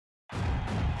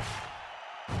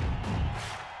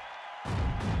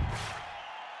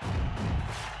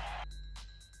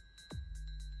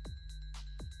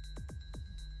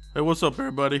Hey, what's up,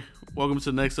 everybody? Welcome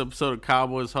to the next episode of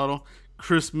Cowboys Huddle,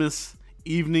 Christmas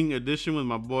evening edition with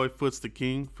my boy Foots the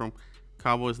King from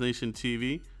Cowboys Nation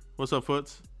TV. What's up,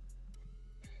 Foots?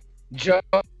 Joe,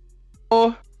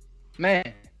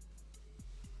 man,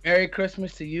 Merry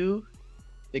Christmas to you.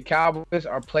 The Cowboys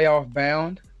are playoff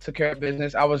bound. Took care of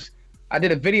business. I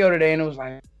did a video today and it was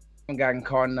like, I haven't gotten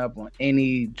caught up on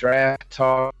any draft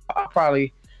talk. I'll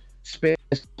probably spend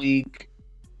this week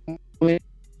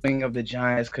of the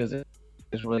Giants because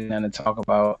there's really nothing to talk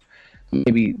about.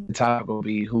 Maybe the topic will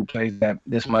be who plays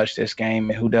this much this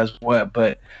game and who does what.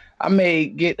 But I may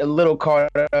get a little caught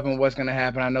up in what's going to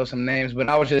happen. I know some names, but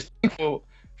I was just thankful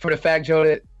for the fact, Joe,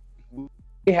 that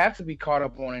we have to be caught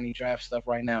up on any draft stuff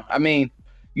right now. I mean,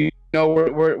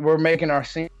 we're making our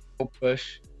single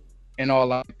push and all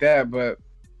like that, but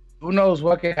who knows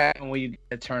what can happen when you get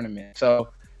a tournament. So,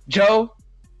 Joe,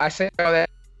 I say all that.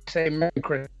 I say Merry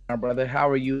Christmas, my brother. How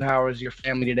are you? How is your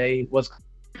family today? What's going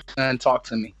on? Talk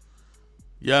to me.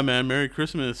 Yeah, man. Merry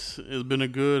Christmas. It's been a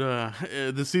good.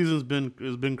 The season's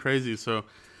been crazy. So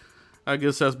I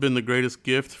guess that's been the greatest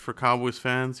gift for Cowboys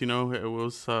fans. You know,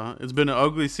 it's been an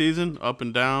ugly season, up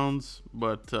and downs,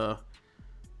 but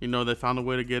they found a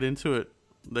way to get into it.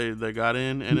 They got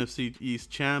in NFC East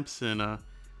champs, and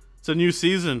it's a new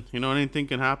season. You know, anything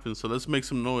can happen. So let's make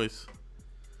some noise.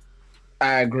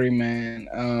 I agree,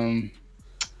 man.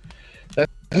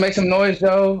 Let's make some noise,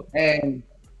 Joe, and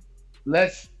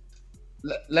let's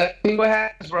see what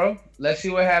happens, bro. Let's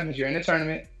see what happens. You're in the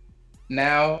tournament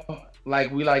now. Like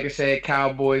we like to say,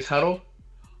 Cowboys huddle.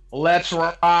 Let's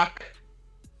rock.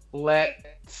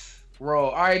 Let's roll.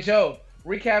 All right, Joe.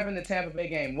 Recapping the Tampa Bay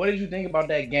game. What did you think about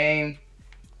that game?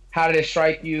 How did it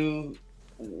strike you?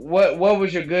 What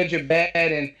was your good, your bad,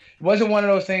 and was it one of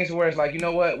those things where it's like, you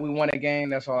know what, we won a game,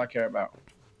 that's all I care about?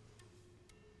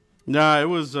 Nah, it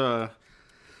was.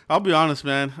 I'll be honest,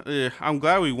 man. Yeah, I'm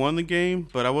glad we won the game,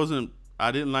 but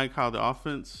I didn't like how the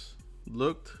offense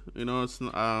looked. You know,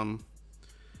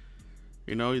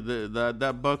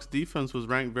 that Bucks defense was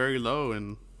ranked very low,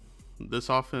 and this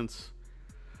offense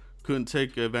couldn't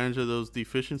take advantage of those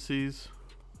deficiencies.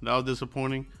 That was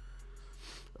disappointing.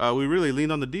 We really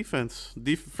leaned on the defense.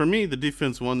 For me, the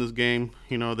defense won this game.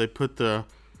 You know, they put the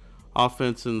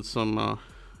offense in some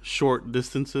short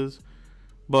distances,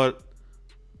 but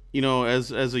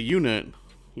as a unit,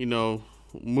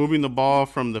 moving the ball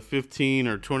from the 15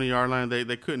 or 20-yard line,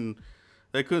 they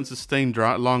couldn't sustain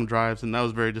long drives, and that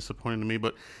was very disappointing to me.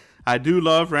 But I do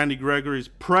love Randy Gregory's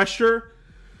pressure.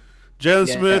 Jalen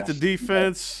Smith, the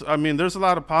defense, I mean, there's a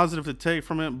lot of positive to take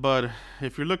from it, but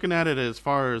if you're looking at it as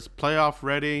far as playoff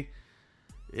ready,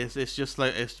 it's just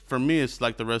like, for me, it's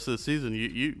like the rest of the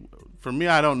season. For me,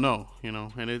 I don't know,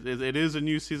 and it is a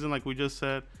new season, like we just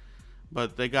said,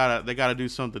 but they gotta do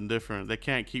something different. They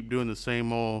can't keep doing the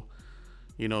same old,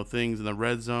 things in the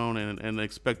red zone and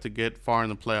expect to get far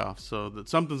in the playoffs. So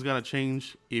something's got to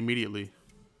change immediately.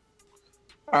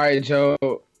 All right,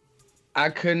 Joe. I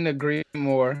couldn't agree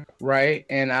more, right?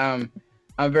 And I'm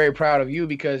very proud of you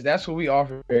because that's what we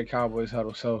offer here at Cowboys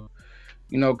Huddle. So,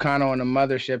 kind of on the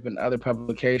mothership and other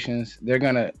publications, they're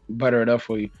gonna butter it up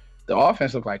for you. The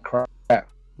offense looked like crap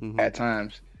at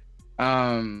times,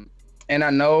 and I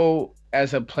know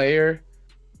as a player,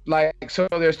 so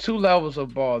there's two levels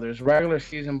of ball. There's regular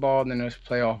season ball, and then there's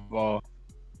playoff ball,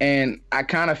 and I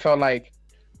kind of felt like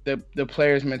the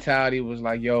players' mentality was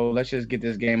like, yo, let's just get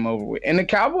this game over with. And the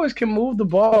Cowboys can move the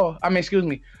ball.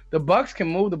 The Bucks can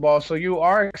move the ball. So you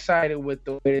are excited with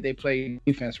the way that they play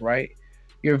defense, right?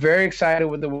 You're very excited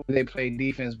with the way they play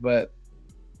defense, but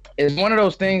it's one of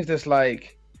those things that's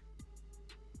like,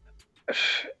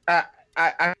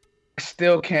 I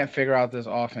still can't figure out this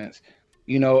offense.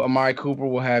 Amari Cooper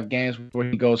will have games where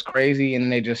he goes crazy and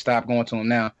then they just stop going to him.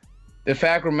 Now, the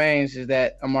fact remains is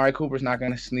that Amari Cooper's not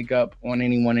going to sneak up on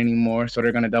anyone anymore, so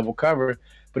they're going to double cover.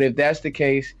 But if that's the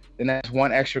case, then that's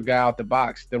one extra guy out the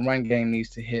box. The run game needs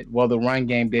to hit. Well, the run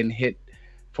game didn't hit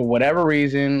for whatever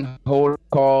reason. Holding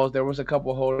calls. There was a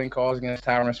couple holding calls against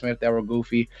Tyron Smith that were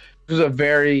goofy. It was a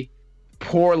very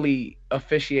poorly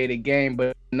officiated game,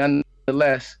 but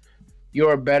nonetheless,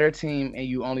 you're a better team and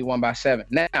you only won by 7.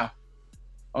 Now,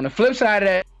 on the flip side of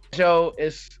that, Joe,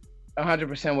 it's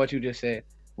 100% what you just said.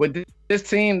 With this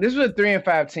team, this was a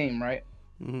 3-5 team, right?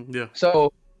 Mm-hmm, yeah.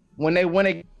 So when they win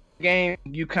a game,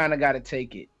 you kind of got to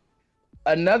take it.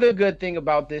 Another good thing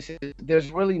about this is there's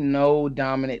really no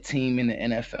dominant team in the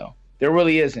NFL. There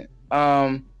really isn't.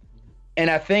 And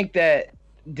I think that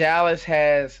Dallas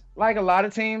has, like a lot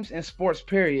of teams in sports,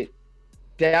 period,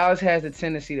 Dallas has the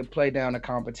tendency to play down the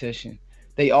competition.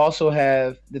 They also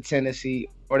have the tendency,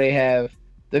 or they have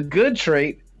the good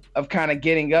trait of kind of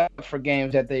getting up for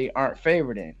games that they aren't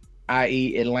favored in,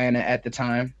 i.e., Atlanta at the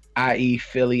time, i.e.,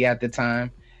 Philly at the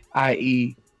time,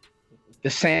 i.e., the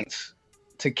Saints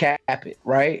to cap it,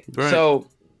 right? Right. So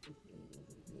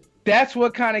that's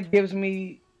what kind of gives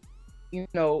me,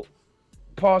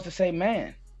 pause to say,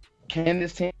 man, can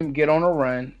this team get on a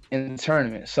run in the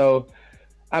tournament? So,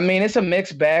 I mean, it's a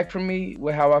mixed bag for me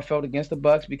with how I felt against the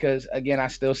Bucks because, again, I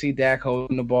still see Dak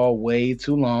holding the ball way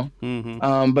too long.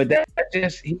 But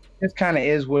he just kind of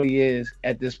is what he is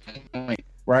at this point,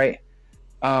 right?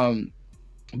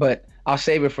 But I'll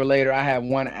save it for later. I have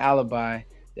one alibi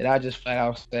that I just flat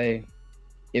out say,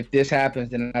 if this happens,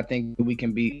 then I think we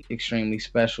can be extremely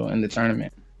special in the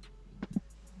tournament.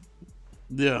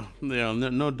 Yeah,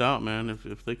 no doubt, man.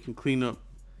 If they can clean up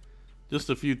just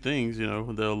a few things,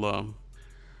 they'll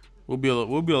we'll be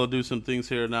able to do some things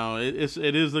here. Now it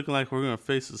is looking like we're gonna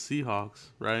face the Seahawks,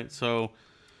 right? So,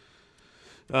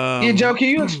 yeah, Joe, can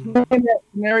you explain that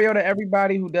scenario to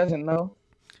everybody who doesn't know?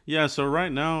 Yeah, so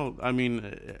right now, I mean,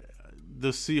 the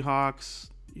Seahawks,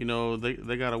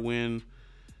 they got to win.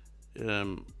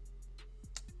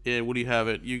 Yeah, what do you have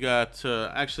it? You got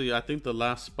actually, I think the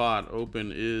last spot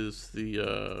open is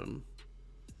the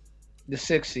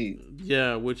 6th seed.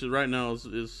 Yeah, which is right now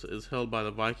is held by the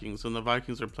Vikings, and the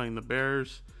Vikings are playing the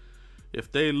Bears.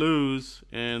 If they lose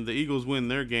and the Eagles win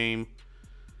their game,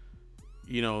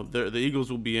 the Eagles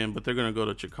will be in, but they're gonna go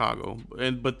to Chicago.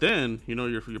 But then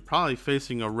you're probably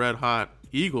facing a red hot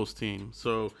Eagles team.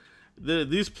 So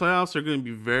these playoffs are going to be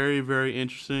very, very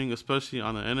interesting, especially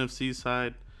on the NFC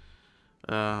side.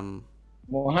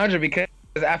 100, because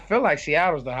I feel like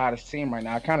Seattle's the hottest team right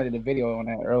now. I kind of did a video on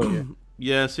that earlier.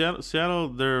 Yeah, Seattle.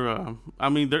 They're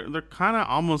they're kind of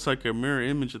almost like a mirror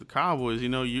image of the Cowboys.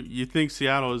 You think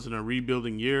Seattle is in a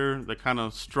rebuilding year. They kind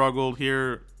of struggled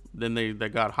here, then they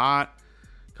got hot.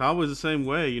 Cowboys the same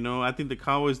way. I think the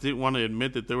Cowboys didn't want to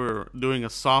admit that they were doing a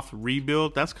soft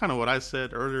rebuild. That's kind of what I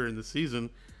said earlier in the season.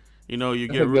 You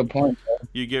get good point.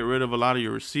 You get rid of a lot of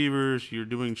your receivers. You're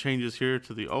doing changes here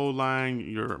to the O-line.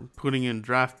 You're putting in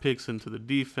draft picks into the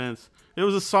defense. It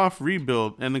was a soft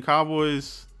rebuild, and the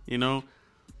Cowboys,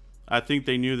 I think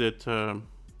they knew that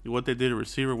what they did at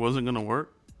receiver wasn't going to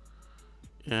work.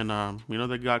 And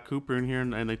they got Cooper in here,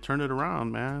 and they turned it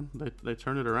around, man. They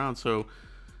turned it around. So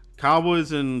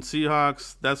Cowboys and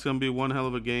Seahawks, that's going to be one hell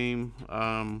of a game.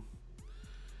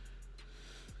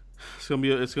 It's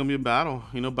gonna be a battle,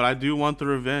 but I do want the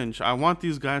revenge. I want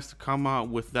these guys to come out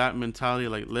with that mentality,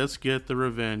 like, let's get the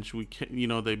revenge. We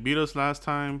can, they beat us last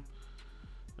time,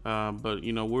 but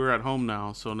we're at home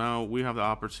now, so now we have the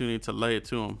opportunity to lay it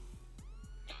to them.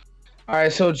 All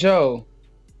right, so Joe,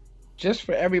 just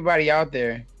for everybody out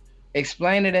there,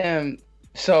 explain to them.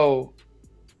 So,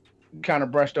 kind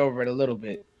of brushed over it a little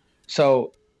bit.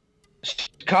 So,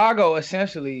 Chicago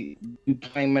essentially you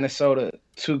playing Minnesota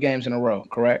 2 games in a row,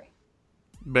 correct?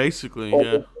 Basically, or,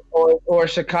 yeah. Or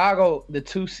Chicago, the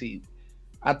 2 seed.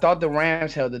 I thought the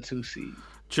Rams held the 2 seed.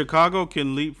 Chicago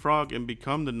can leapfrog and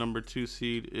become the number 2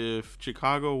 seed if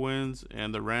Chicago wins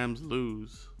and the Rams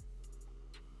lose.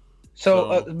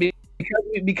 So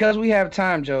because we have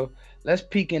time, Joe, let's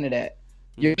peek into that.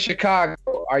 You're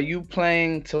Chicago. Are you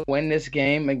playing to win this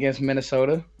game against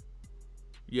Minnesota?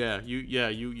 Yeah,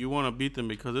 you want to beat them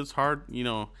because it's hard.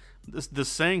 The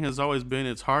saying has always been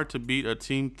it's hard to beat a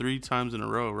team 3 times in a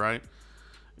row, right?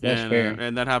 That's fair.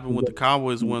 And that happened with the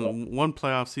Cowboys when one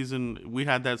playoff season we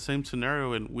had that same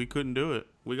scenario and we couldn't do it.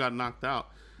 We got knocked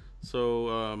out.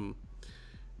 So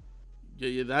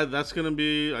that's gonna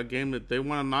be a game that they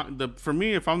want to knock. For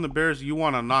me, if I'm the Bears, you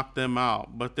want to knock them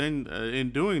out. But then in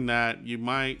doing that, you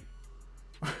might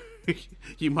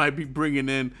be bringing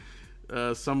in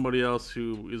somebody else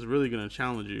who is really going to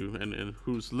challenge you and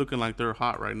who's looking like they're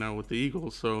hot right now with the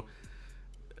Eagles. So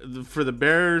for the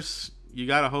Bears, you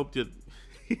got to hope that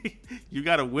you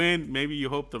got to win. Maybe you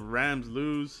hope the Rams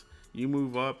lose, you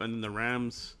move up, and then the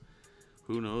Rams,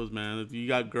 who knows, man. If you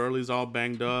got Gurley's all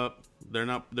banged up,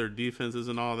 their defense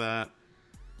isn't all that.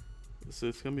 So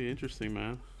it's going to be interesting,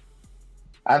 man.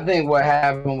 I think what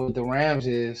happened with the Rams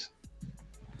is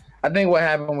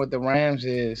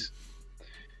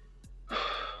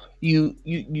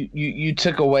you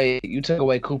took away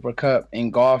Cooper Kupp,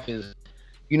 and Goff is,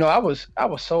 I was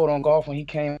sold on Goff when he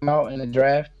came out in the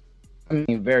draft. I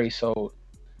mean, very sold.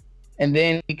 And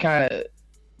then he kind of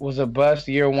was a bust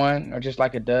year 1 or just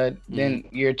like a dud. Mm-hmm. Then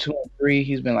year 2 and 3,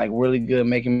 he's been like really good,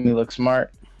 making me look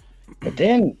smart. But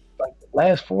then like the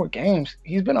last 4 games,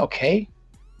 he's been okay.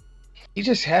 He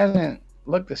just hasn't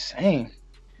looked the same.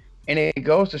 And it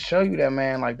goes to show you that,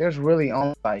 man, like there's really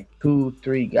only like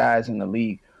 2-3 guys in the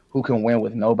league who can win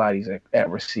with nobody's at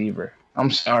receiver. I'm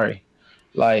sorry.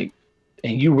 Like,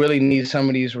 and you really need some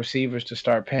of these receivers to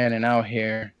start panning out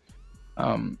here,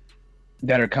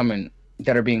 that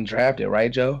are being drafted,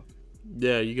 right, Joe?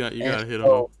 Yeah, you got to hit on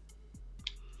So,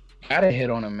 them. gotta hit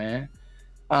on them, man.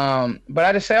 But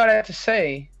I just say all that to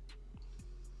say,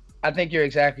 I think you're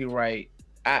exactly right.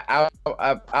 I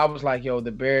was like, yo,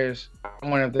 the Bears, I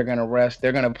wonder if they're gonna rest.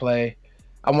 They're gonna play.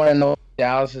 I want to know what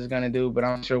Dallas is gonna do, but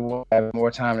I'm sure we'll have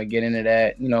more time to get into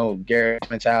that. You know, Garrett's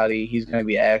mentality. He's gonna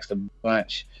be asked a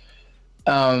bunch.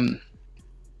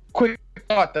 Quick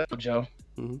thought though, Joe.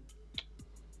 Mm-hmm.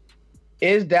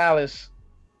 Is Dallas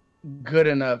good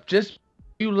enough? Just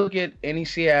you look at any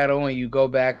Seattle and you go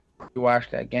back, you watch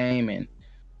that game, and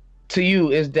to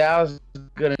you, is Dallas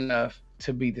good enough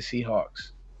to beat the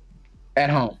Seahawks at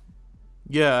home?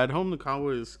 Yeah, at home the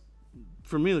Cowboys.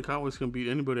 For me, the Cowboys can beat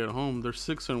anybody at home. They're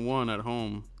 6-1 at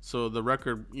home, so the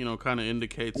record, kind of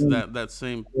indicates that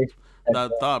same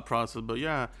that thought process. But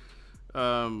yeah,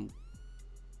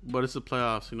 but it's the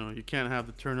playoffs. You can't have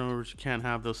the turnovers. You can't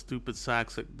have those stupid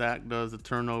sacks that Dak does. The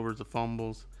turnovers, the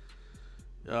fumbles.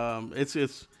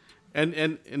 It's and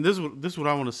this is what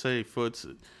I want to say, Foots.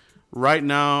 Right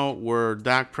now, where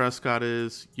Dak Prescott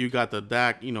is, you got the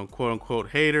Dak, quote unquote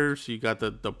haters. You got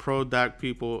the pro Dak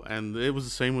people, and it was the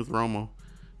same with Romo.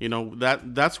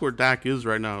 That's where Dak is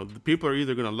right now. The people are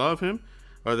either gonna love him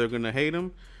or they're gonna hate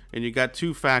him, and you got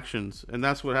two factions, and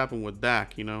that's what happened with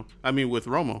Dak. With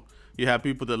Romo, you had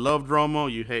people that loved Romo.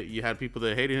 You had people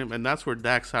that hated him, and that's where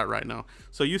Dak's at right now.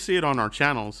 So you see it on our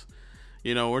channels.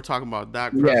 We're talking about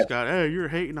Dak Prescott. Hey, you're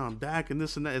hating on Dak and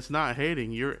this and that. It's not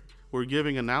hating. We're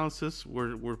giving analysis.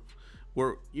 We're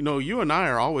you and I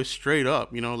are always straight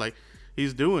up. Like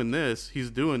he's doing this,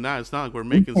 he's doing that. It's not like we're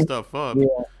making stuff up. Yeah.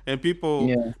 And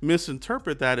people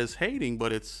misinterpret that as hating,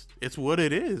 but it's what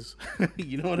it is.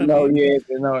 You know what I No, mean?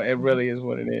 no, it really is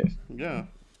what it is. Yeah.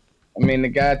 I mean, the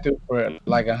guy threw for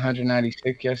like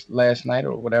 196 last night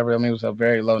or whatever. I mean, it was a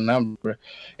very low number,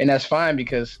 and that's fine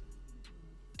because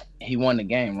he won the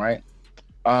game, right?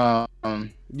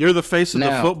 You're the face of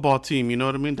the football team. You know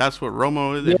what I mean? That's what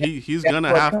Romo is. Yeah, He's gonna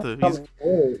have to.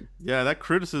 That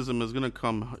criticism is gonna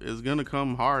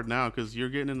come hard now because you're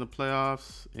getting in the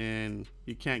playoffs and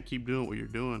you can't keep doing what you're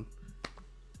doing.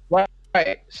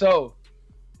 Right. So,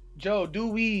 Joe, do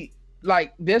we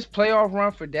like this playoff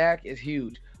run for Dak is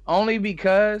huge only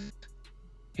because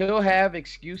he'll have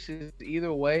excuses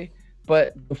either way.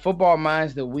 But the football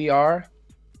minds that we are,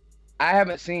 I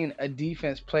haven't seen a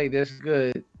defense play this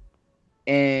good.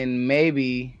 And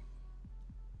maybe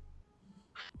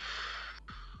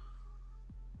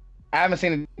I haven't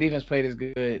seen the defense play this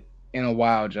good in a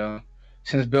while, Joe,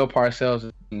 since Bill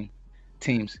Parcells'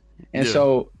 teams. And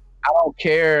so I don't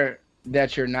care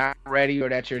that you're not ready or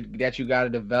that you got to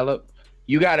develop.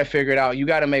 You got to figure it out. You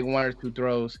got to make one or two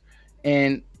throws.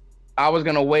 And I was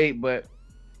gonna wait, but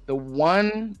the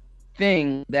one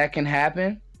thing that can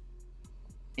happen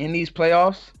in these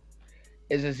playoffs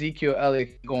is Ezekiel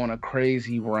Elliott going a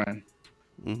crazy run.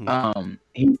 Mm-hmm.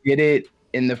 He did it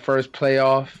in the first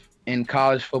playoff in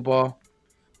college football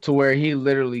to where he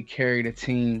literally carried a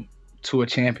team to a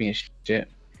championship.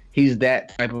 He's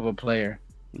that type of a player.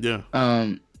 Yeah.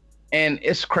 And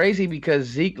it's crazy because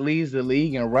Zeke leads the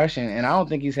league in rushing, and I don't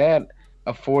think he's had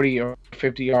a 40 or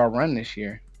 50-yard run this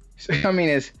year. So, I mean,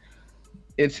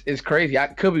 it's crazy. I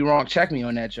could be wrong. Check me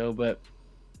on that, Joe. But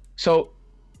so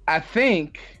I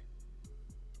think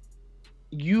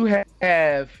you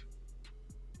have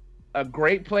a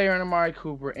great player in Amari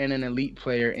Cooper and an elite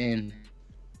player in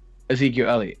Ezekiel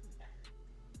Elliott.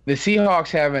 The Seahawks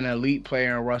have an elite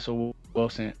player in Russell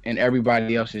Wilson, and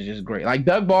everybody else is just great. Like,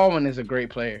 Doug Baldwin is a great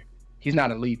player. He's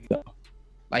not elite, though.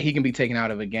 Like, he can be taken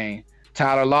out of a game.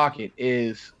 Tyler Lockett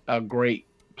is a great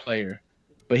player,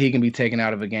 but he can be taken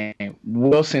out of a game.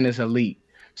 Wilson is elite.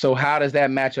 So how does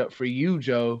that match up for you,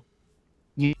 Joe?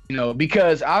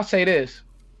 Because I'll say this.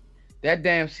 That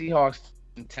damn Seahawks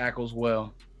tackles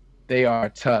well. They are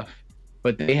tough,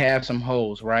 but they have some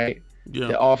holes, right? Yeah.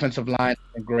 The offensive line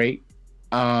is great.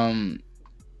 I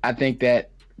think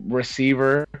that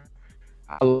receiver,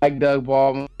 I like Doug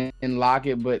Baldwin and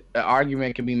Lockett, but an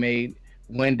argument can be made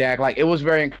when Dak, like, it was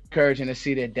very encouraging to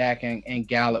see that Dak and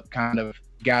Gallup kind of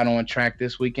got on track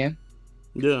this weekend.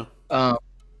 Yeah.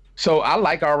 So I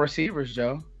like our receivers,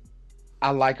 Joe. I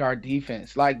like our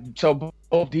defense. Like, so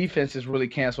both defenses really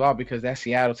cancel out because that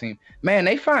Seattle team, man,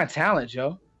 they find talent,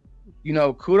 Joe.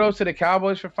 Kudos to the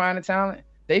Cowboys for finding talent.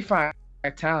 They find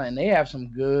talent, and they have some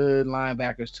good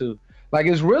linebackers too. Like,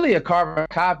 it's really a carbon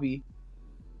copy.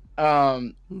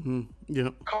 Yeah.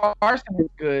 Carson is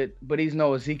good, but he's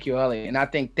no Ezekiel Elliott, and I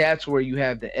think that's where you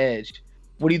have the edge.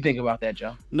 What do you think about that,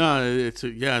 Joe? No, it's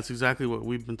exactly what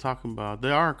we've been talking about.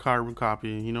 They are a carbon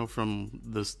copy, from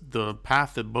the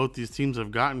path that both these teams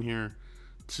have gotten here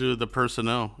to the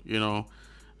personnel,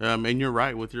 and you're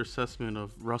right with your assessment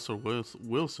of Russell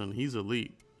Wilson. He's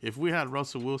elite. If we had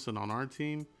Russell Wilson on our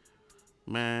team,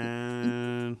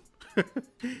 man,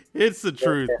 it's the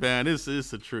truth, man. It's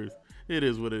the truth. It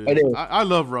is what it is. I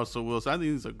love Russell Wilson. I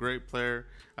think he's a great player.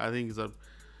 I think he's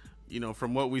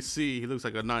from what we see, he looks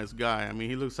like a nice guy. I mean,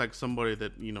 he looks like somebody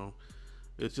that,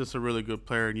 it's just a really good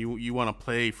player, and you want to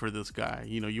play for this guy.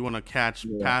 You want to catch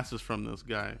passes from this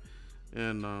guy.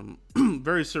 And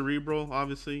very cerebral,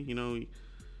 obviously. He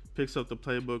picks up the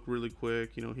playbook really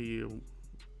quick.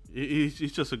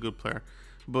 He's just a good player.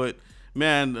 But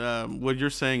man, what you're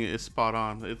saying is spot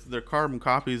on. They're carbon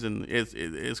copies, and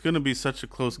it's going to be such a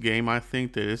close game. I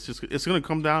think that it's going to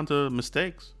come down to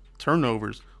mistakes,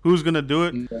 turnovers. Who's going to do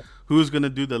it? Yeah. Who's going to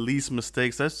do the least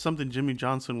mistakes? That's something Jimmy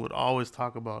Johnson would always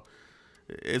talk about.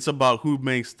 It's about who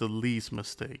makes the least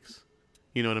mistakes.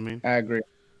 You know what I mean? I agree.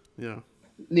 Yeah.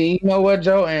 You know what,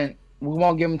 Joe? And we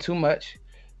won't give him too much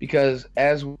because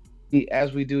as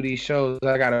we do these shows,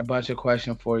 I got a bunch of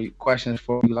questions for you,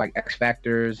 like X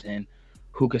factors and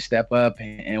who could step up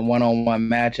and one-on-one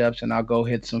matchups, and I'll go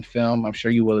hit some film. I'm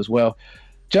sure you will as well.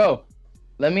 Joe,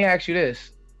 let me ask you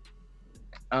this.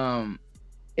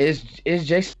 Is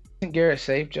Jason Garrett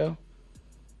safe, Joe?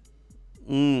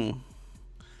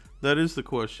 That is the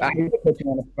question. I hate to put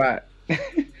you on the spot.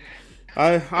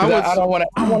 I don't want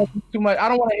to too much. I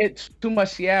don't want to hit too much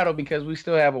Seattle because we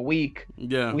still have a week.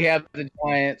 Yeah. We have the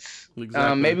Giants.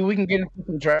 Exactly. Maybe we can get into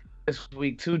some draft this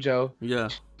week too, Joe. Yeah.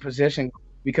 Position,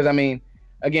 because I mean,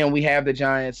 again, we have the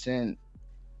Giants, and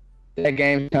that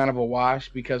game's kind of a wash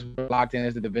because we're locked in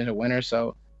as the division winner.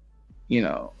 So,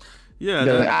 Yeah.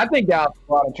 I think Dallas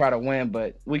will probably try to win,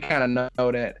 but we kind of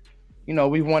know that,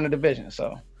 we've won the division.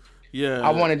 So, yeah.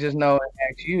 I want to just know and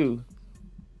ask you,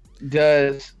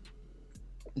 does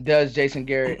Jason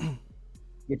Garrett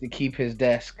get to keep his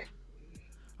desk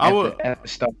at the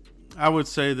start? I would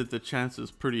say that the chance is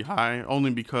pretty high,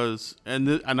 only because, and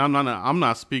I'm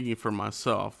not speaking for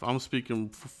myself. I'm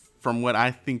speaking from what I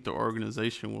think the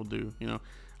organization will do.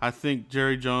 I think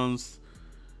Jerry Jones,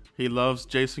 he loves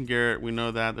Jason Garrett. We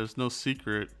know that. There's no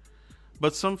secret.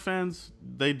 But some fans,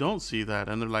 they don't see that,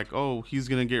 and they're like, oh, he's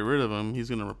gonna get rid of him. He's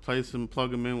gonna replace him,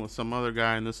 plug him in with some other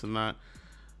guy, and this and that.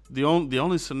 The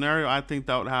only scenario I think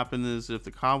that would happen is if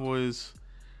the Cowboys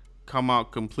come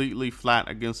out completely flat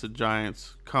against the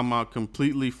Giants, come out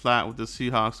completely flat with the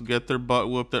Seahawks, get their butt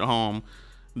whooped at home,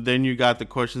 then you got the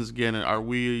questions again.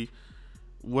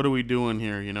 What are we doing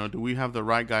here? Do we have the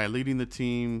right guy leading the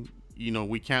team?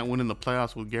 We can't win in the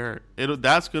playoffs with Garrett.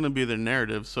 That's going to be the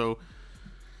narrative. So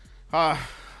I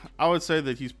would say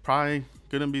that he's probably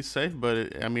going to be safe, but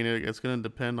it's going to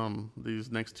depend on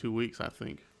these next 2 weeks, I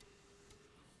think.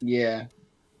 Yeah,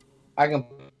 I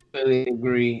completely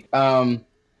agree.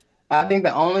 I think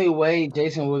the only way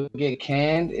Jason would get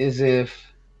canned is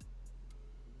if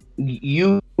he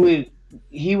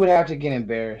would have to get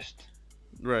embarrassed.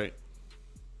 Right.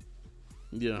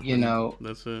 Yeah.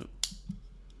 That's it.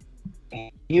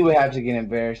 He would have to get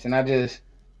embarrassed, and I just,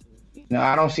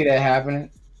 I don't see that happening.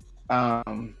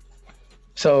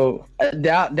 So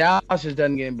Dallas just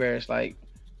doesn't get embarrassed. Like,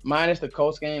 minus the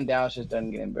Colts game, Dallas just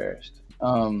doesn't get embarrassed.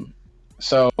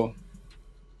 So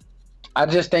I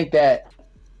just think that,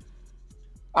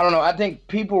 I don't know, I think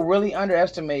people really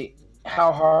underestimate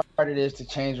how hard it is to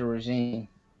change a regime,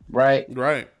 right?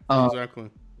 Right, exactly.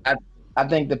 I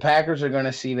think the Packers are going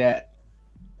to see that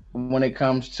when it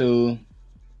comes to,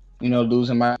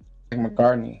 losing Mike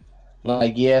McCartney.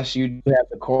 Like, yes, you do have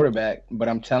the quarterback, but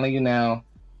I'm telling you now,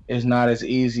 it's not as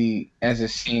easy as it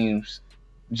seems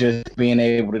just being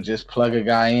able to just plug a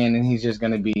guy in and he's just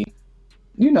going to be,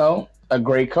 a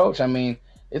great coach. I mean,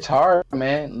 it's hard,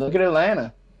 man. Look at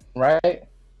Atlanta, right?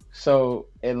 So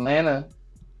Atlanta,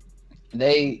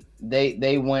 they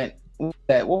went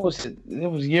that. What was it? It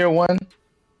was year one.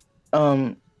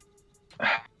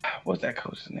 What's that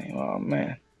coach's name? Oh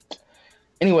man.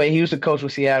 Anyway, he was the coach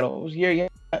with Seattle. It was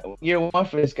year one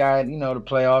for this guy. The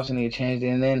playoffs, and he changed it.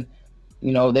 And then,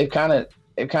 they've kind of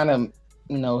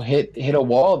hit a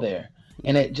wall there,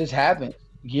 and it just happened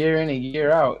year in and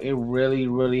year out. It really,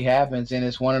 really happens, and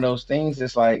it's one of those things.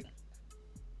 It's like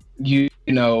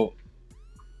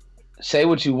say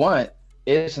what you want.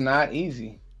 It's not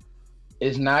easy.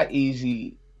 It's not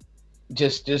easy.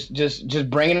 Just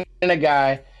bringing in a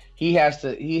guy. He has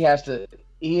to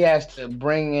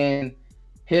bring in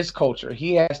his culture.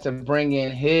 He has to bring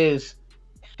in his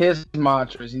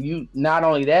mantras. And not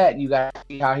only that, you got to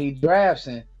see how he drafts.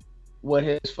 And what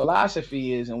his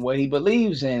philosophy is and what he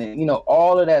believes in, and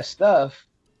all of that stuff.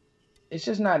 It's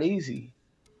just not easy,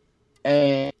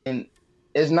 and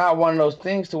it's not one of those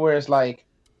things to where it's like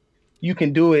you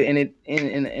can do it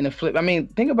in a flip. I mean,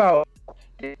 think about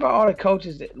all the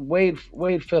coaches that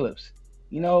Wade Phillips,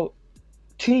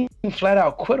 team flat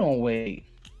out quit on Wade.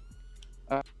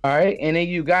 All right, and then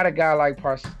you got a guy like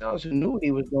Parcells who knew what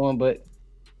he was doing, but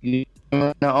you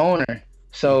the owner.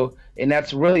 So, and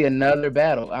that's really another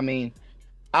battle. I mean,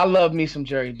 I love me some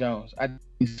Jerry Jones.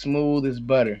 He's smooth as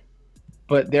butter,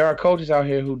 but there are coaches out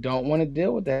here who don't want to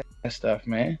deal with that stuff,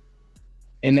 man.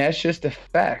 And that's just the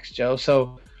facts, Joe.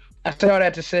 So I say all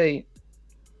that to say,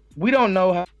 we don't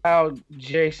know how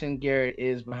Jason Garrett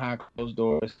is behind closed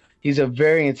doors. He's a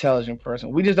very intelligent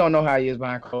person. We just don't know how he is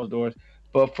behind closed doors.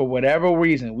 But for whatever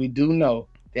reason, we do know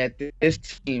that this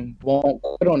team won't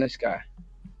quit on this guy.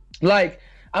 Like,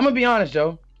 I'm gonna be honest,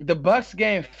 Joe. The Bucks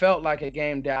game felt like a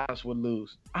game Dallas would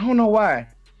lose. I don't know why.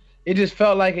 It just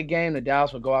felt like a game that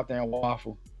Dallas would go out there and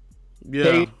waffle.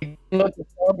 Yeah. They looked the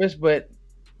purpose, but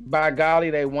by golly,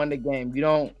 they won the game. You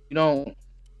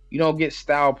don't get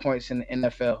style points in the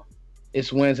NFL.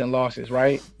 It's wins and losses,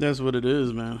 right? That's what it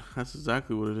is, man. That's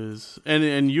exactly what it is.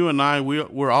 And you and I,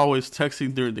 we're always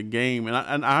texting during the game, and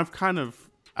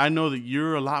I know that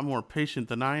you're a lot more patient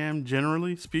than I am,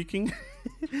 generally speaking.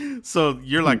 So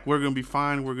you're like, we're gonna be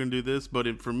fine, we're gonna do this.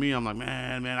 But for me, I'm like,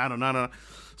 man, I don't know.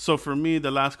 So for me,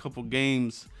 the last couple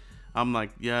games, I'm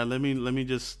like, yeah, let me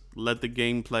just let the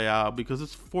game play out, because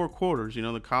it's 4 quarters.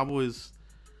 The Cowboys,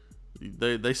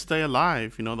 they stay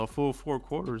alive, the full 4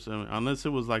 quarters, unless it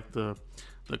was like the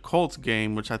Colts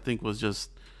game, which I think was just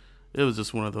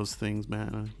one of those things,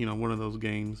 man. One of those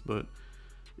games. But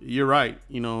you're right.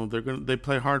 They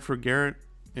play hard for Garrett,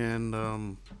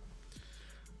 and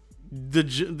the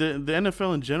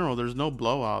NFL in general. There's no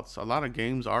blowouts. A lot of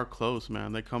games are close,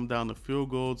 man. They come down to field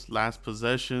goals, last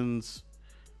possessions,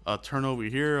 a turnover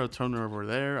here, a turnover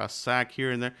there, a sack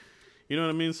here and there. You know what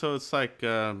I mean? So it's like.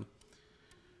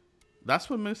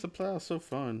 That's what makes the playoffs so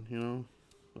fun,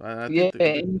 I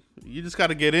think you just got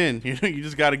to get in. You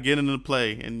just got to get into the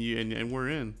play, and we're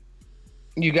in.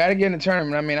 You got to get in the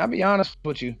tournament. I mean, I'll be honest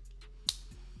with you.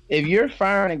 If you're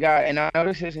firing a guy, and I know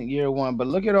this isn't year one, but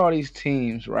look at all these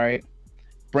teams, right?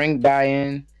 Bring guy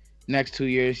in, next 2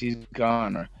 years he's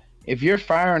gone. Or if you're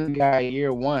firing a guy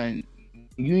year one,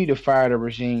 you need to fire the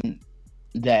regime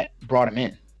that brought him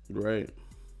in.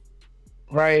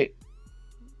 Right?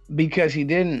 Because they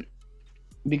didn't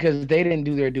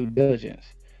do their due diligence.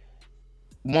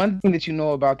 One thing that you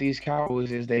know about these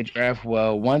Cowboys is they draft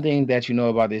well. One thing that you know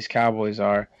about these Cowboys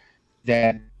are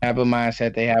that they have a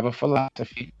mindset, they have a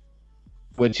philosophy,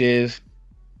 which is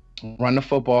run the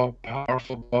football, power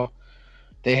football.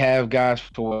 They have guys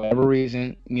for whatever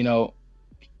reason. You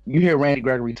hear Randy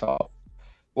Gregory talk.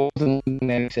 What was the thing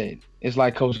that he said? It's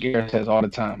like Coach Garrett says all the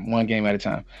time, one game at a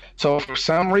time. So for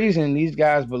some reason, these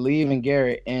guys believe in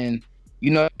Garrett, and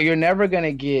you're never going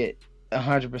to get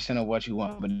 100% of what you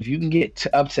want. But if you can get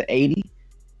up to 80,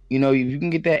 if you can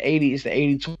get that 80, it's the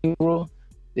 80-20 rule,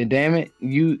 then damn it,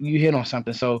 you hit on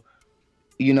something. So,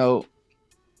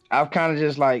 I've kind of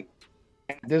just like,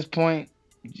 at this point,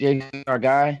 Jason, our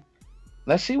guy,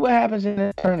 let's see what happens in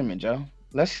the tournament, Joe.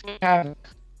 Let's see what happens.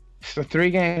 It's a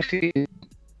 3-game season.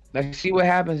 Let's see what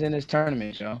happens in this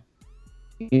tournament, Joe.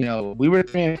 We were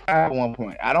 3-5 at one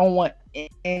point. I don't want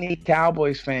any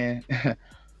Cowboys fan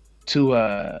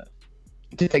to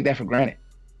take that for granted.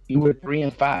 You were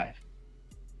 3-5.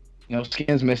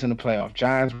 Skins missing the playoff.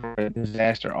 Giants were a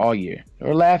disaster all year. They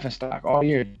were laughing stock all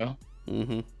year, Joe.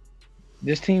 Mm-hmm.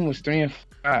 This team was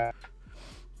 3-5.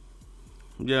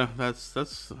 Yeah,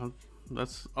 that's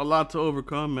a lot to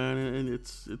overcome, man, and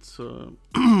it's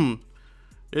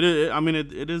it is. I mean,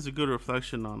 it is a good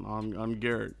reflection on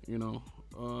Garrett,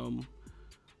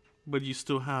 but you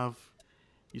still have.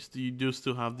 You do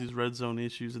still have these red zone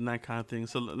issues and that kind of thing.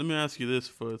 So let me ask you this,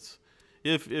 Foots.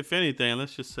 If anything,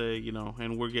 let's just say,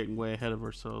 and we're getting way ahead of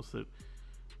ourselves, that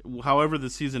however the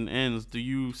season ends, do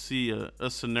you see a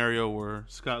scenario where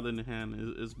Scott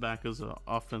Linehan is back as an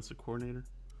offensive coordinator?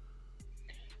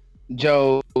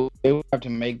 Joe, they would have to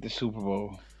make the Super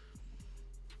Bowl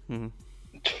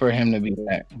for him to be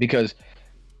back. Because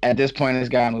at this point, it's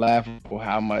gotten laughable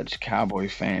how much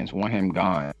Cowboys fans want him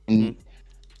gone. And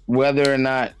whether or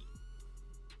not,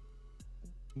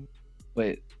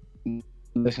 but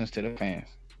listens to the fans.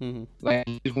 Like,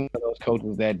 he's one of those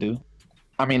coaches that do.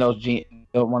 I mean,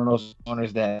 one of those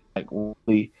owners that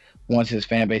really wants his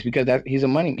fan base, because he's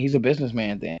a businessman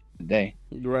at the end of the day.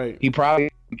 Right. He probably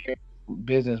cares about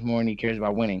business more than he cares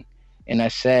about winning, and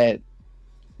that's sad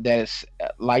that it's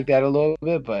like that a little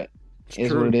bit. But It's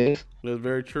is true. what it is. That's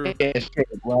very true. It's true,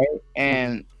 right?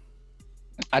 And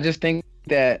I just think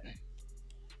that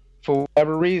for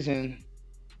whatever reason,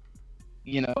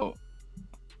 you know,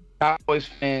 Cowboys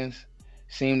fans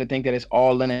seem to think that it's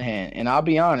all Linehan. And I'll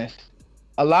be honest,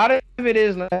 a lot of it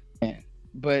is Linehan,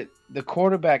 but the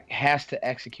quarterback has to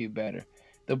execute better.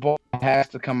 The ball has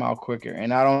to come out quicker.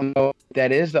 And I don't know if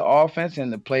that is the offense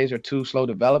and the plays are too slow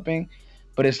developing,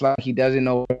 but it's like he doesn't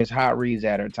know where his hot reads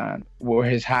at times, where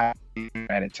his hot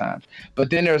at times. But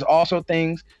then there's also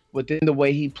things within the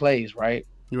way he plays, right?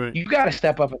 Right. You got to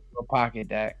step up into a pocket,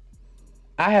 Dak.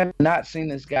 I have not seen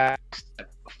this guy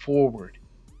step forward.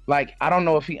 Like, I don't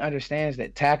know if he understands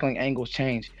that tackling angles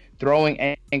change, throwing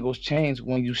angles change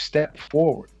when you step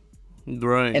forward.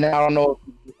 Right. And I don't know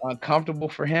if it's uncomfortable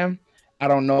for him. I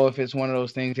don't know if it's one of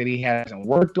those things that he hasn't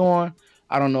worked on.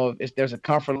 I don't know if there's a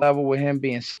comfort level with him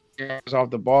being off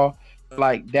the ball.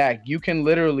 Like, Dak, you can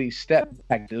literally step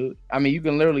back, dude. I mean, you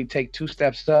can literally take 2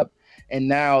 steps up, and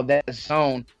now that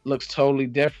zone looks totally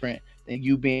different than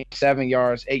you being 7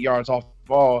 yards, 8 yards off the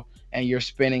ball, and you're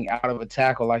spinning out of a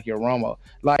tackle like you're Romo.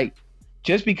 Like,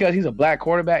 just because he's a black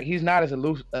quarterback, he's not as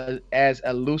elusive as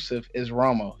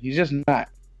Romo. He's just not.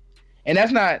 And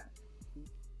that's not –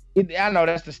 I know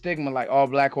that's the stigma, like all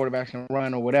black quarterbacks can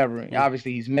run or whatever.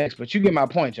 Obviously, he's mixed, but you get my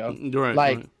point, Joe. Right.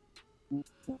 Like,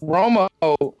 right.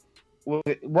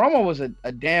 Romo was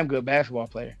a damn good basketball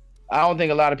player. I don't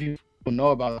think a lot of people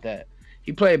know about that.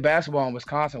 He played basketball in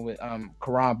Wisconsin with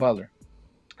Caron Butler.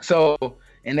 So,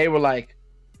 and they were like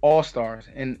all-stars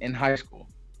in high school.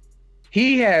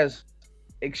 He has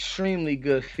extremely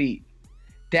good feet.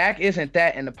 Dak isn't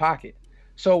that in the pocket.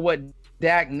 So what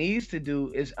Dak needs to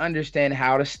do is understand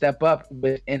how to step up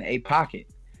within a pocket,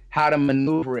 how to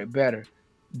maneuver it better.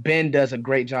 Ben does a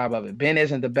great job of it. Ben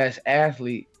isn't the best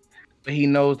athlete, but he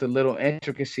knows the little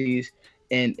intricacies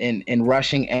in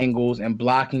rushing angles and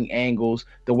blocking angles,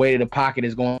 the way the pocket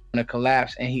is going to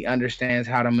collapse, and he understands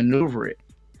how to maneuver it.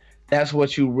 That's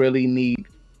what you really need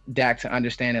Dak to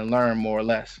understand and learn, more or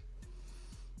less.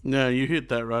 Yeah, you hit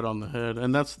that right on the head,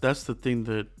 and that's the thing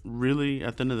that really,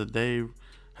 at the end of the day,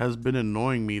 has been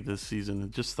annoying me this season.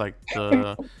 It's just like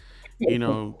the,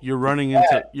 you're running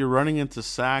into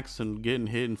sacks and getting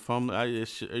hit and fumbling.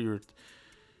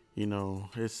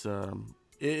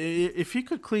 If he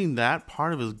could clean that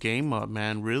part of his game up,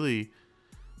 man, really,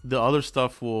 the other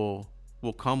stuff will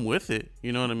come with it.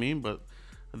 You know what I mean? But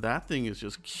that thing is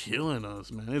just killing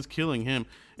us, man. It's killing him.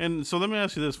 And so let me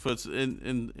ask you this, Foots,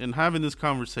 in having this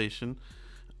conversation,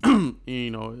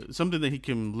 something that he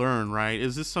can learn, right?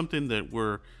 Is this something that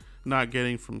we're not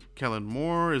getting from Kellen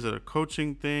Moore? Is it a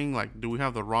coaching thing? Like, do we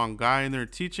have the wrong guy in there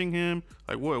teaching him?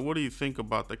 Like, what do you think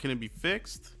about that? Can it be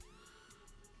fixed?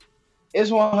 It's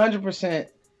 100%.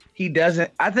 He doesn't.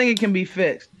 I think it can be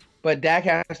fixed, but Dak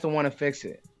has to want to fix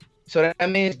it. So that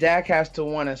means Dak has to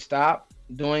want to stop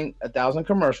doing 1,000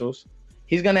 commercials.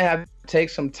 He's going to have to take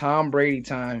some Tom Brady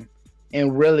time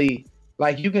and really,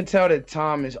 like, you can tell that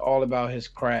Tom is all about his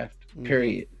craft,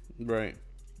 period. Right.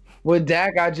 With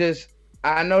Dak,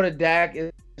 I know that Dak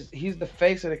he's the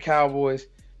face of the Cowboys.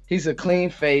 He's a clean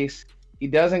face. He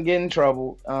doesn't get in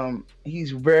trouble.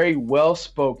 He's very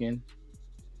well-spoken.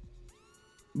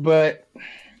 But,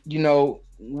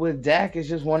 with Dak, it's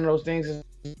just one of those things.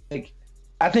 Like,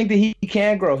 I think that he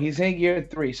can grow. He's in year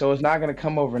 3, so it's not going to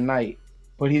come overnight.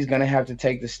 But he's going to have to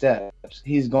take the steps.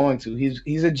 He's going to.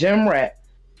 He's a gym rat.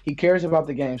 He cares about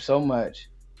the game so much.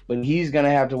 But he's going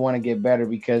to have to want to get better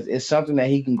because it's something that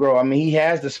he can grow. I mean, he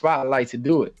has the spotlight to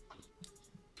do it.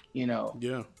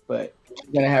 Yeah. But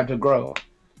he's going to have to grow.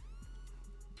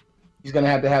 He's going to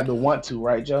have the want to,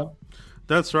 right, Joe?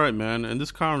 That's right, man. And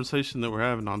this conversation that we're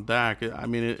having on Dak, I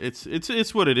mean,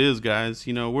 it's what it is, guys.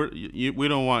 We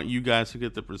don't want you guys to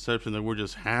get the perception that we're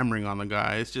just hammering on the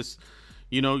guy. It's just,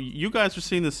 you guys are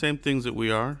seeing the same things that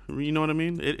we are. You know what I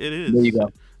mean? It is. There you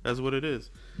go. That's what it is.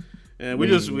 And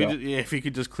if he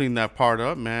could just clean that part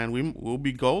up, man, we'll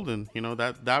be golden.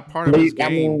 That part of his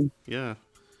game. Yeah.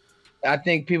 I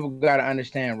think people got to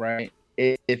understand, right?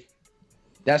 If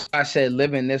that's why I said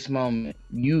live in this moment.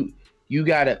 You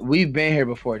got to. We've been here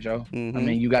before, Joe. Mm-hmm. I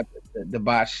mean, you got the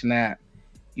botch snap.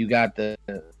 You got the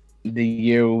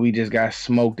year where we just got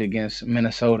smoked against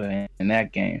Minnesota in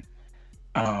that game.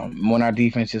 When our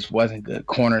defense just wasn't good,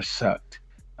 corners sucked.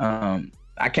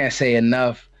 I can't say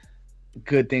enough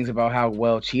good things about how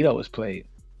well Cheeto has played.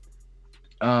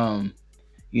 Being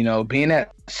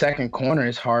that second corner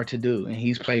is hard to do, and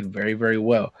he's played very, very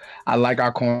well. I like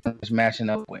our corners matching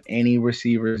up with any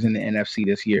receivers in the NFC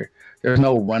this year. There's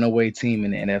no runaway team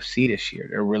in the NFC this year.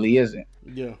 There really isn't.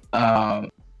 Yeah.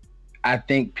 I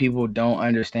think people don't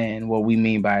understand what we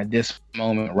mean by this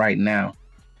moment right now,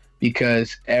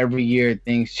 because every year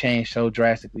things change so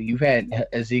drastically. You've had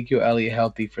Ezekiel Elliott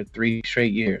healthy for 3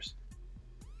 straight years.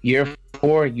 Year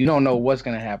 4, you don't know what's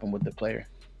going to happen with the player.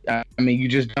 I mean, you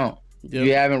just don't. Yep.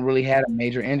 You haven't really had a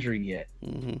major injury yet.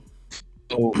 Mm-hmm.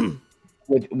 So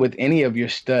with any of your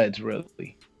studs,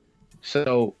 really.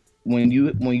 So when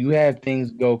you have things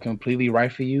go completely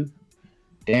right for you,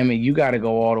 damn it, you got to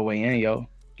go all the way in, yo.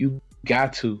 You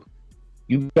got to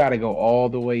go all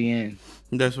the way in.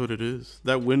 That's what it is.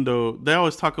 That window. They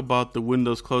always talk about the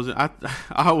windows closing.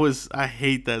 I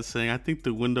hate that saying. I think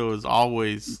the window is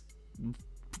always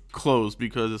closed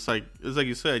because it's like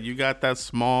you said, you got that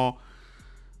small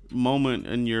moment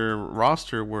in your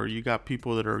roster where you got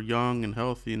people that are young and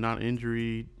healthy and not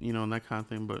injury, and that kind of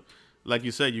thing. But like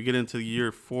you said, you get into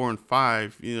year 4 and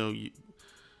 5, you're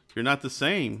not the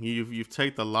same. You've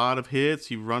taken a lot of hits,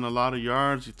 you've run a lot of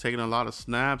yards, you've taken a lot of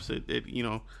snaps.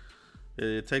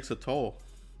 It takes a toll,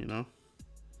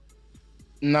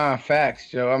 Nah, facts,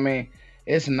 Joe. I mean,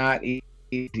 it's not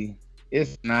easy.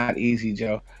 It's not easy,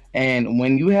 Joe. And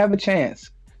when you have a chance,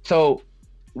 so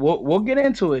we'll get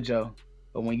into it, Joe.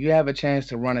 But when you have a chance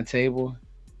to run a table,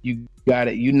 you got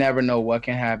it. You never know what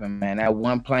can happen, man. At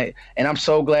one play, and I'm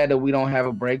so glad that we don't have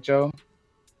a break, Joe.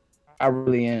 I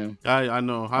really am. I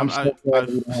know. I'm so glad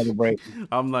we don't have a break.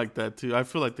 I'm like that too. I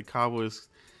feel like the Cowboys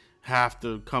have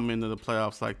to come into the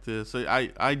playoffs like this.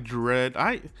 I dread.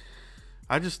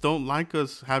 I just don't like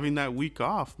us having that week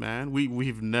off, man.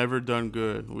 We've never done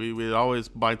good. We always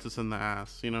bites us in the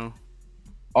ass,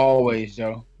 Always,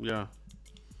 Joe. Yeah.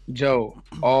 Joe,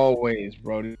 always,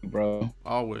 bro.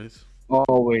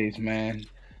 Always, man.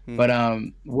 But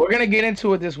we're gonna get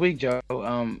into it this week, Joe.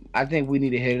 I think we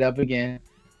need to hit it up again.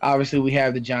 Obviously, we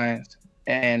have the Giants,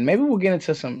 and maybe we'll get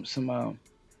into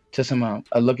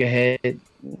a look ahead.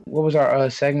 What was our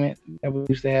segment that we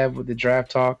used to have with the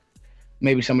draft talk?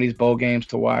 Maybe some of these bowl games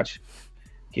to watch.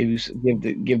 Give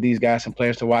these guys some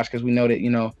players to watch, because we know that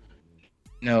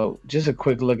just a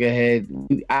quick look ahead.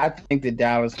 I think that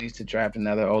Dallas needs to draft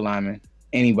another O-lineman.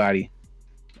 Anybody.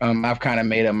 I've kind of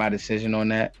made up my decision on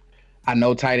that. I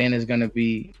know tight end is going to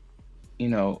be,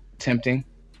 tempting,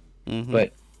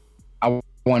 but I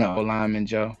want an O-lineman,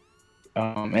 Joe.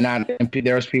 And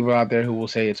there's people out there who will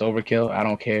say it's overkill. I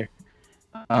don't care.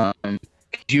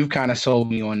 You've kind of sold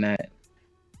me on that.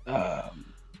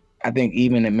 I think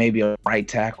even it may be a right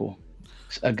tackle,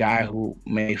 a guy who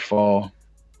may fall.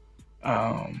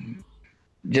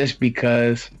 Just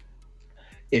because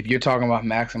if you're talking about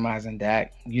maximizing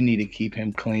Dak, you need to keep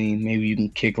him clean. Maybe you can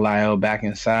kick Lyle back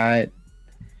inside.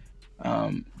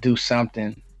 Do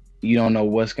something. You don't know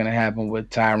what's going to happen with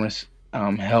Tyron's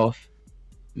health.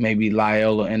 Maybe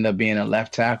Lyle will end up being a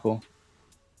left tackle.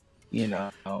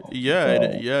 Yeah.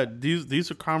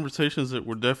 These are conversations that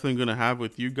we're definitely going to have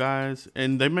with you guys,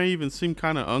 and they may even seem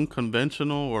kind of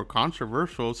unconventional or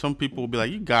controversial. Some people will be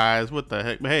like, "You guys, what the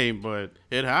heck?" Hey, but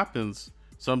it happens.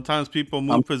 Sometimes people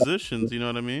move positions. You know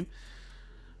what I mean?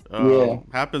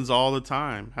 Happens all the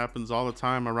time.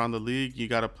 Around the league. You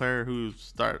got a player who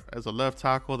start as a left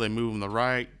tackle, they move him to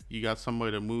right. You got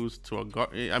somebody that moves to a guard.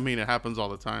 I mean, it happens all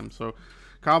the time. So,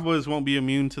 Cowboys won't be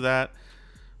immune to that.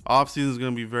 Offseason is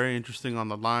going to be very interesting on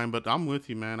the line, but I'm with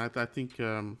you, man. I think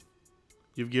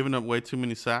you've given up way too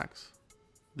many sacks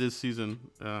this season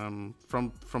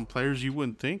from players you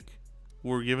wouldn't think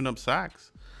were giving up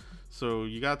sacks. So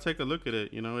you got to take a look at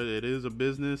it. It is a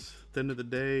business at the end of the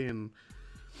day, and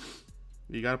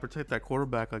you got to protect that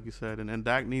quarterback, like you said. And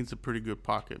Dak needs a pretty good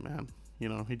pocket, man.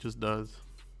 He just does.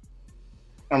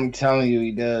 I'm telling you,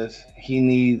 he does. He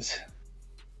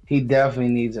definitely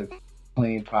needs a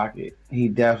clean pocket. He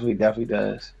definitely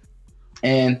does.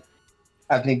 And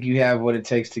I think you have what it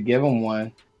takes to give him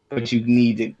one, but you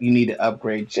need to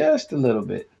upgrade just a little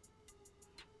bit.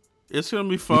 It's gonna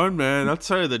be fun, man. I'll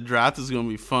tell you, the draft is gonna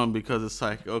be fun because it's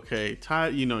like, okay,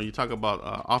 you talk about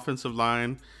offensive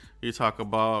line, you talk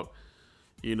about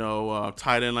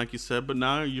tight end, like you said, but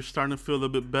now you're starting to feel a little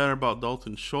bit better about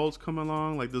Dalton Schultz coming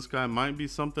along. Like, this guy might be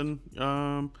something,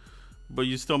 but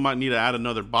you still might need to add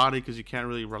another body because you can't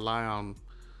really rely on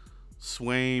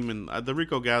Swaim and the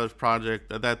Rico Gathers project.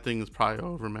 That thing is probably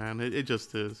over, man. It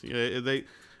just is.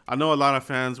 I know a lot of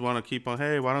fans want to keep on,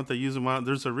 hey, why don't they use him?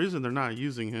 There's a reason they're not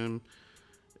using him,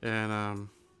 and I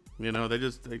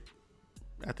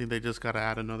think they just got to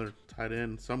add another tight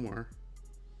end somewhere.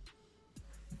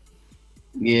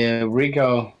 Yeah,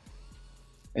 Rico,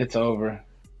 it's over.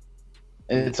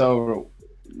 It's over.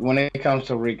 When it comes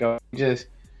to Rico, he just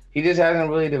hasn't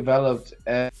really developed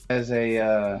as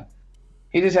a.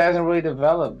 He just hasn't really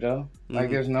developed, Joe. Like,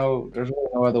 there's really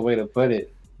no other way to put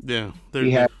it. Yeah,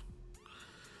 He has,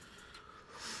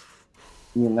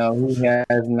 he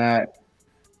has not.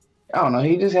 I don't know.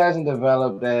 He just hasn't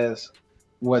developed as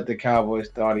what the Cowboys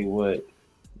thought he would.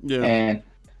 yeah, And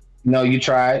you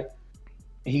tried.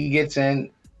 He gets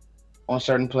in on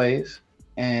certain plays,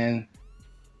 and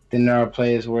then there are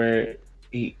plays where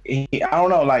he I don't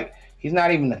know, like he's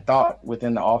not even a thought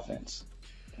within the offense,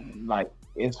 like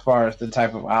as far as the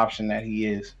type of option that he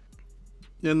is.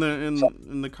 And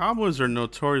the Cowboys are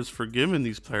notorious for giving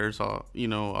these players a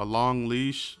long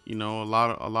leash, a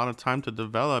lot of time to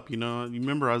develop. You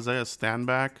remember Isaiah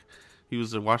Stanback? He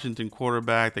was a Washington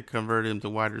quarterback. They converted him to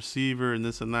wide receiver and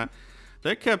this and that.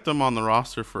 They kept him on the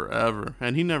roster forever,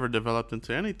 and he never developed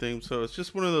into anything. So it's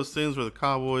just one of those things where the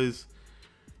Cowboys,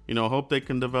 hope they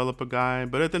can develop a guy,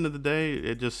 but at the end of the day,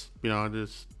 it just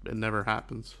it never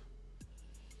happens.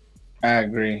 I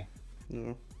agree.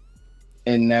 Yeah.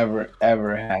 It never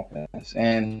ever happens,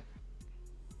 and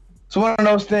it's one of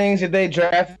those things that they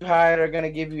draft high. They're gonna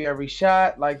give you every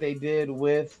shot, like they did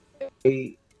with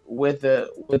a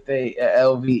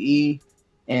LVE,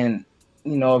 and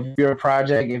if you're a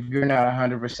project, if you're not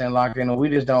 100% locked in, we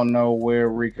just don't know where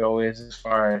Rico is as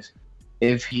far as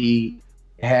if he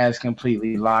has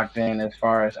completely locked in as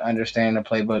far as understanding the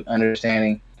playbook,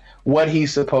 understanding what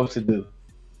he's supposed to do.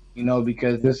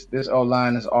 Because this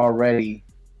O-line is already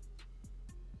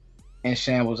in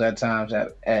shambles at times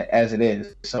as it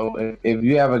is. So if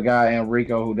you have a guy in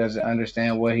Rico who doesn't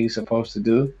understand what he's supposed to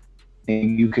do,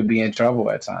 then you could be in trouble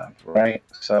at times, right?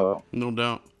 So no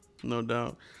doubt.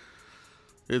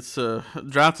 It's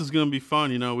draft is gonna be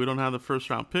fun. We don't have the first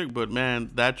round pick, but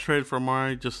man, that trade for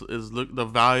Amari the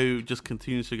value just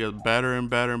continues to get better and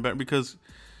better and better. Because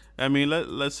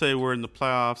let's say we're in the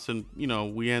playoffs and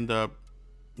we end up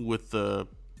with the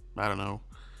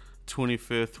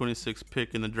 25th, 26th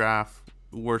pick in the draft,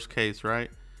 worst case, right?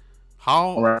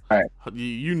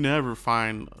 You never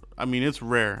find, it's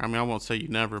rare. I won't say you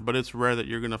never, but it's rare that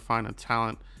you're going to find a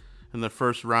talent in the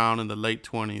first round in the late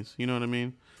 20s. You know what I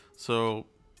mean? So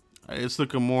it's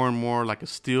looking more and more like a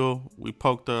steal. We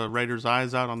poked the Raiders'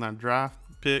 eyes out on that draft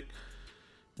pick,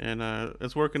 and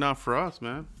it's working out for us,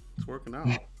 man. It's working out.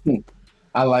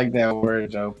 I like that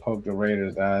word, Joe. Poke the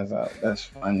Raiders' eyes out. That's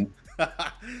funny.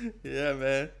 Yeah,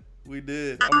 man. We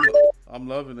did. I'm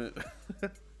loving it.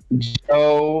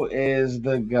 Joe is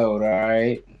the GOAT, all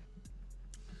right?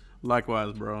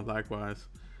 Likewise, bro. Likewise.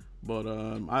 But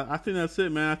I think that's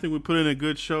it, man. I think we put in a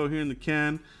good show here in the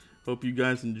can. Hope you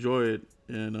guys enjoy it.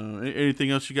 And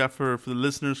anything else you got for the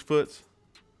listeners, Foots?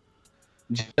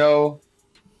 Joe,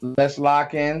 let's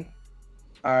lock in.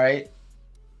 All right.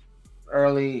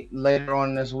 Later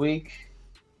on this week.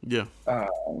 Yeah.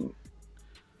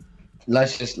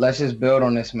 Let's just build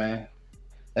on this, man.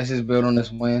 Let's just build on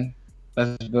this win.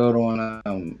 Let's just build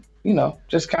on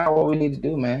just kind of what we need to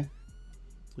do, man.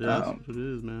 Yeah, that's what it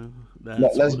is, man.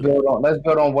 Let's build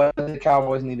on what the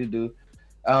Cowboys need to do.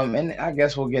 And I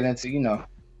guess we'll get into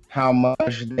how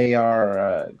much they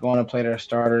are going to play their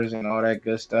starters and all that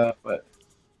good stuff. But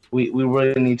we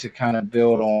really need to kind of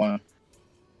build on.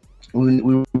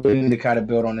 We really need to kind of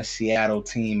build on the Seattle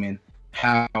team and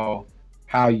how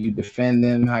you defend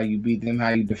them, how you beat them, how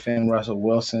you defend Russell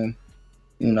Wilson.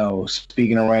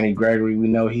 Speaking of Randy Gregory, we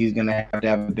know he's going to have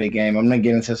a big game. I'm going to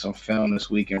get into some film this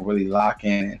week and really lock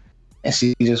in and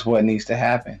see just what needs to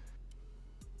happen.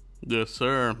 Yes,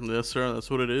 sir. Yes, sir. That's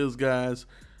what it is, guys.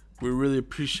 We really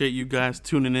appreciate you guys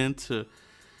tuning in to,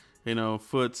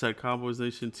 Foots at Cowboys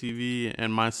Nation TV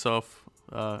and myself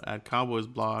at Cowboys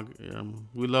Blog.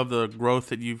 We love the growth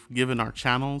that you've given our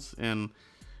channels and,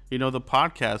 the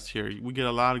podcast here. We get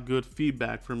a lot of good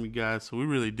feedback from you guys, so we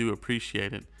really do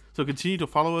appreciate it. So continue to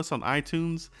follow us on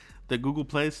iTunes, the Google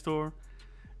Play Store,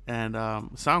 and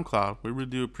SoundCloud. We really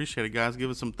do appreciate it, guys. Give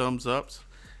us some thumbs ups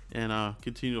and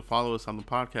continue to follow us on the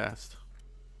podcast.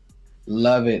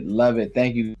 Love it.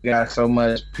 Thank you guys so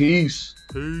much. Peace.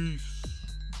 Peace.